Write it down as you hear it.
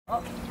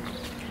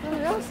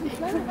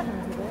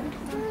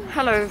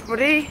Hello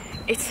everybody,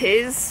 it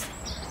is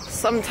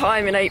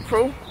sometime in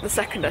April, the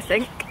 2nd I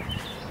think.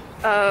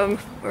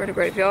 We're in a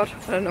graveyard,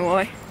 I don't know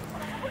why.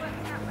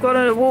 Gone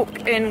on a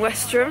walk in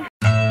Westerham.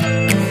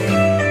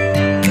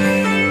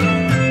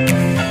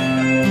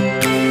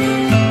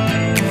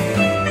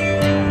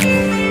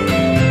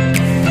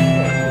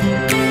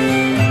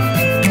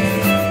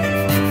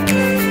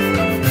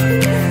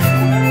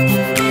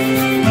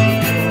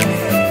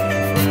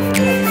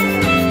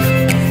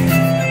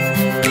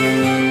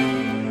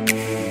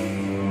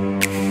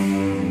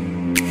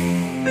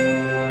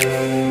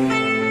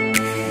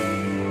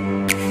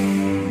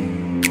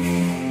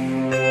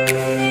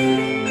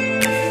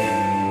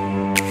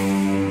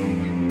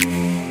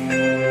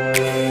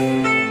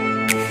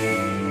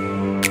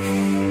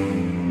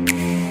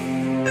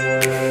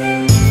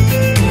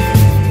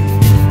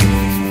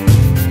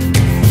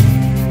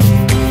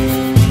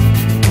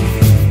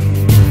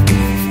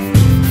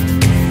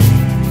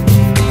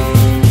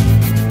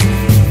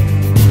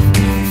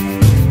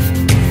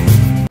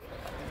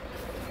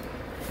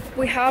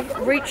 We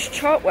have reached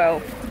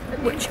Chartwell,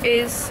 which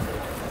is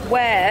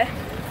where,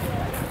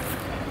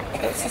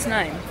 what's his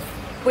name?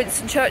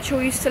 Winston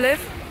Churchill used to live.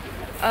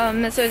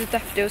 There's loads of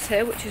daffodils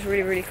here, which is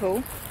really, really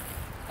cool.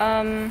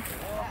 Don't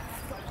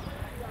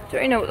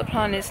really know what the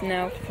plan is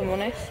now, if I'm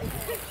honest.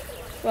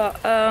 But,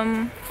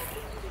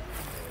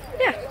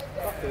 yeah.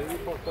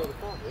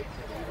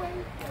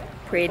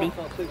 Pretty.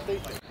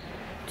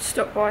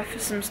 Stopped by for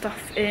some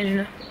stuff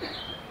in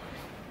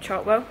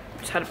Chartwell.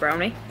 Just had a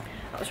brownie.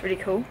 That was really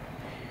cool.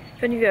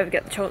 If any of you ever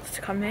get the chance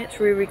to come here, it's a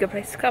really, really good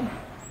place to come.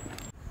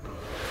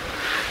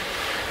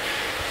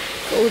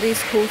 Got all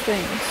these cool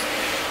things.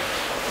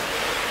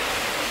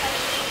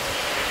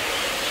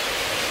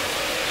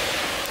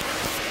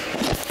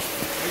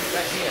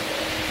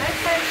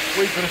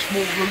 We've got a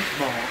small route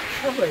march.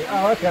 Have we?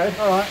 Oh, okay,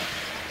 alright.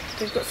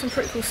 They've got some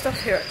pretty cool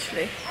stuff here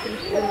actually.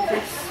 All of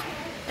this,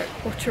 like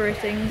pottery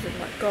things and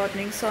like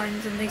gardening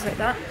signs and things like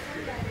that.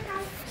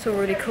 It's all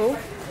really cool.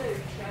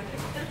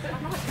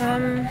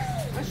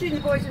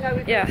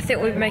 Yeah, I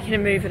think we'll be making a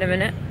move in a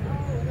minute.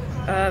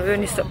 We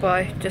only stopped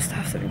by just to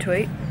have something to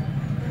eat.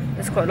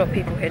 There's quite a lot of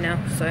people here now,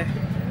 so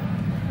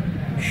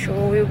I'm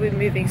sure we'll be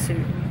moving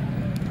soon.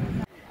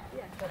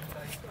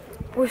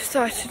 We've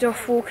started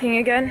off walking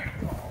again.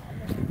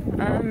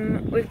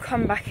 We've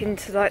come back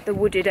into like the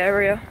wooded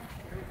area,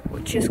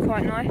 which is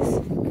quite nice.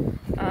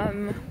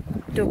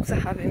 Dogs are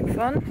having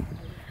fun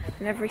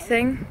and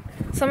everything.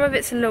 Some of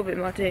it's a little bit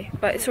muddy,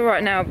 but it's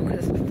alright now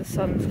because the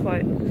sun's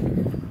quite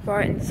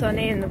bright and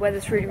sunny and the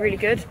weather's really, really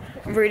good.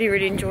 I'm really,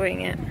 really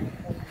enjoying it.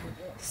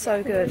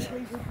 So good.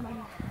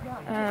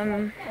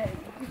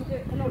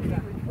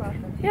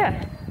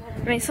 Yeah,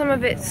 I mean some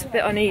of it's a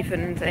bit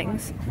uneven and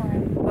things,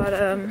 but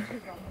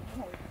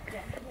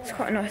it's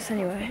quite nice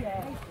anyway.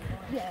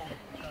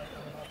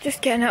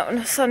 Just getting out on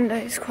a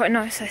Sunday is quite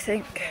nice, I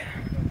think.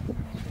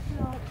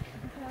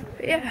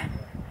 But yeah,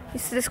 I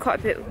used to do this quite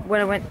a bit when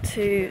I went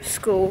to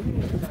school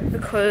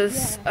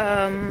because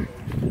I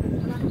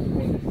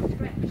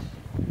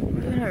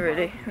don't know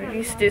really. We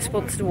used to do a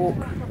sponsored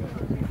walk.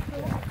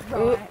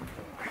 Ooh.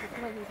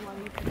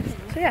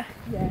 So yeah.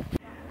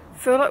 I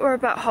feel like we're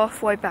about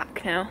halfway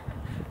back now.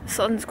 The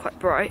sun's quite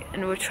bright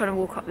and we're trying to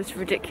walk up this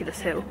ridiculous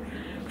hill.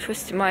 I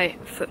twisted my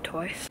foot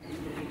twice.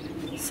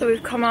 So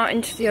we've come out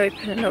into the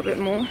open a little bit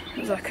more.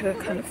 There's like a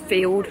kind of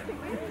field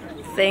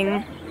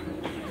thing.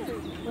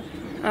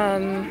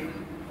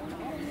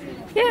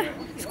 Yeah,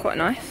 it's quite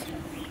nice.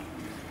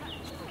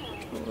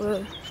 All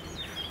the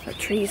like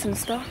trees and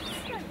stuff.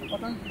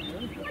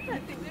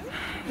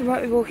 We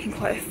might be walking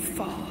quite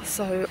far,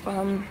 so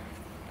don't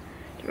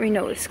really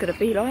know what it's gonna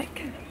be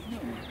like.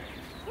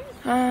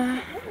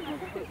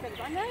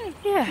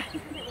 Yeah.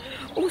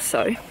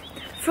 Also, I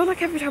feel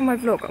like every time I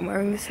vlog I'm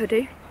wearing this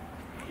hoodie.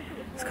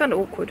 It's kind of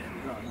awkward.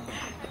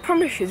 I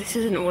promise you this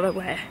isn't all I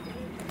wear.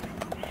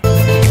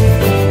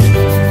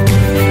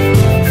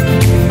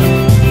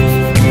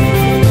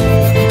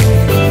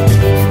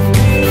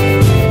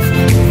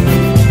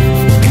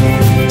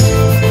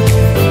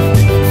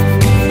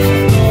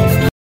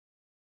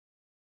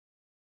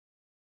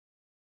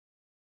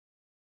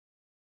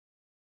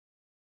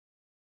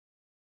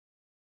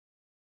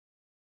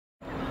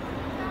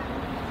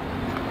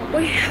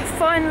 We have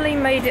finally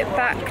made it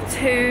back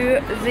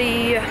to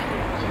the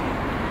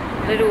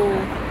little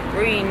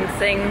green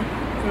thing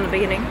from the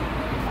beginning.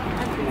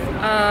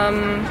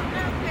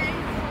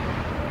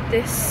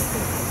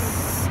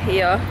 This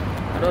here,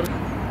 hold on,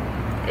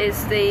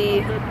 is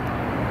the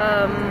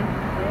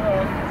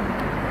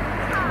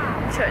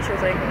Churchill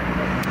thing.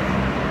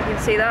 You can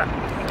see that.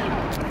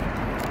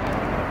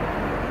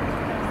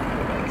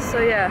 So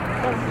yeah.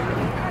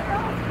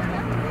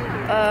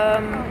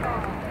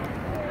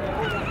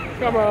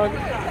 Come on.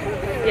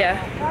 Yeah.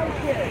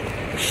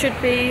 Should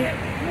be.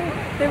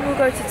 Maybe we'll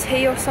go to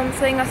tea or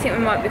something. I think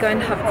we might be going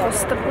to have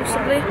Costa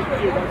possibly.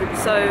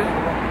 So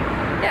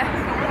yeah.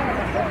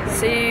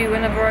 See you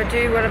whenever I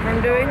do whatever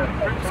I'm doing.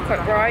 It's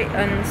quite bright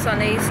and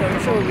sunny, so I'm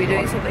sure we'll be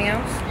doing something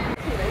else.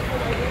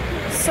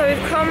 So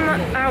we've come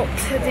out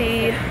to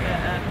the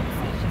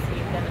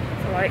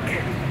like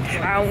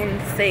town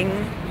thing.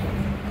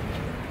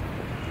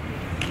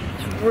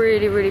 It's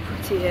really, really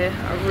pretty here.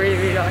 I really,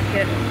 really like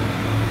it.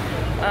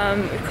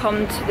 We've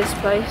come to this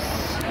place.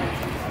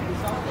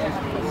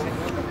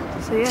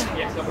 So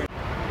yeah.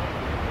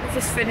 We've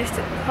just finished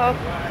at the pub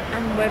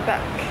and we're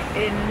back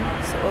in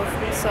sort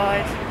of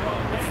inside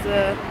of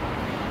the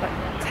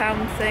like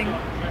town thing.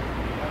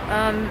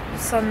 The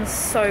sun's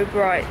so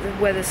bright, the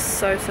weather's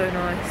so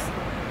nice.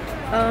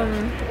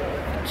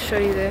 I'll show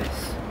you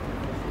this.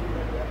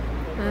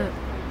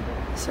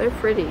 So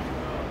pretty.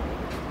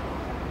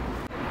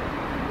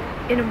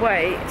 In a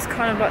way, it's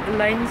kind of like the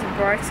lanes of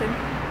Brighton.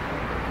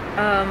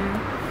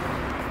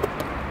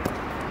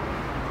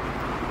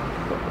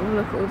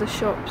 Look at all the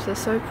shops, they're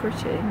so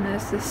pretty, and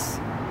there's this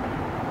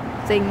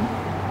thing.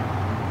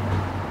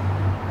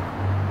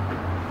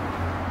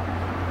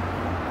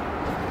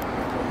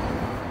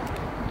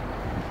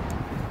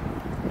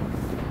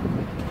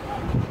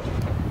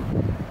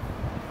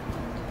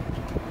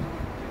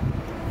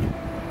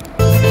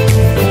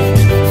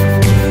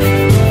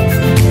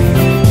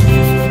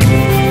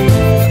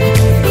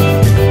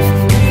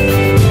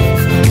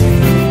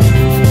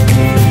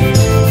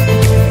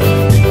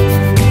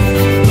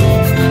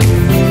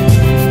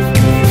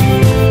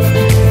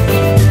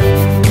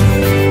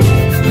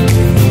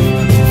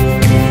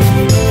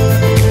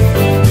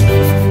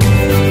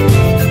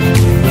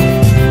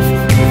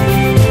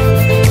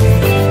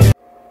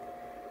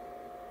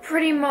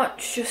 Pretty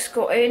much just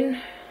got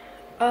in,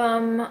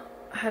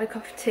 had a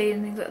cup of tea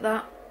and things like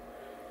that.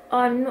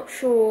 I'm not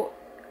sure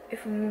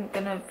if I'm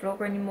gonna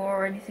vlog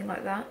anymore or anything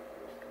like that,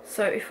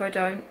 so if I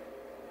don't,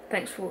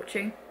 thanks for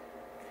watching.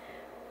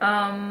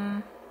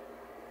 Yeah,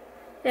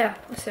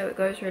 we'll see how it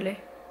goes really.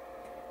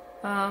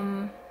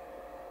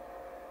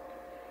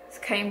 It's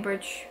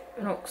Cambridge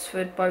and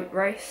Oxford boat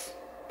race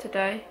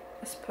today.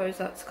 I suppose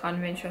that's kind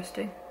of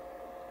interesting.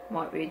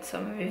 Might read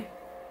some of you.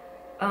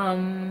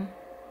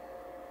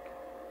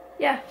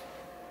 Yeah.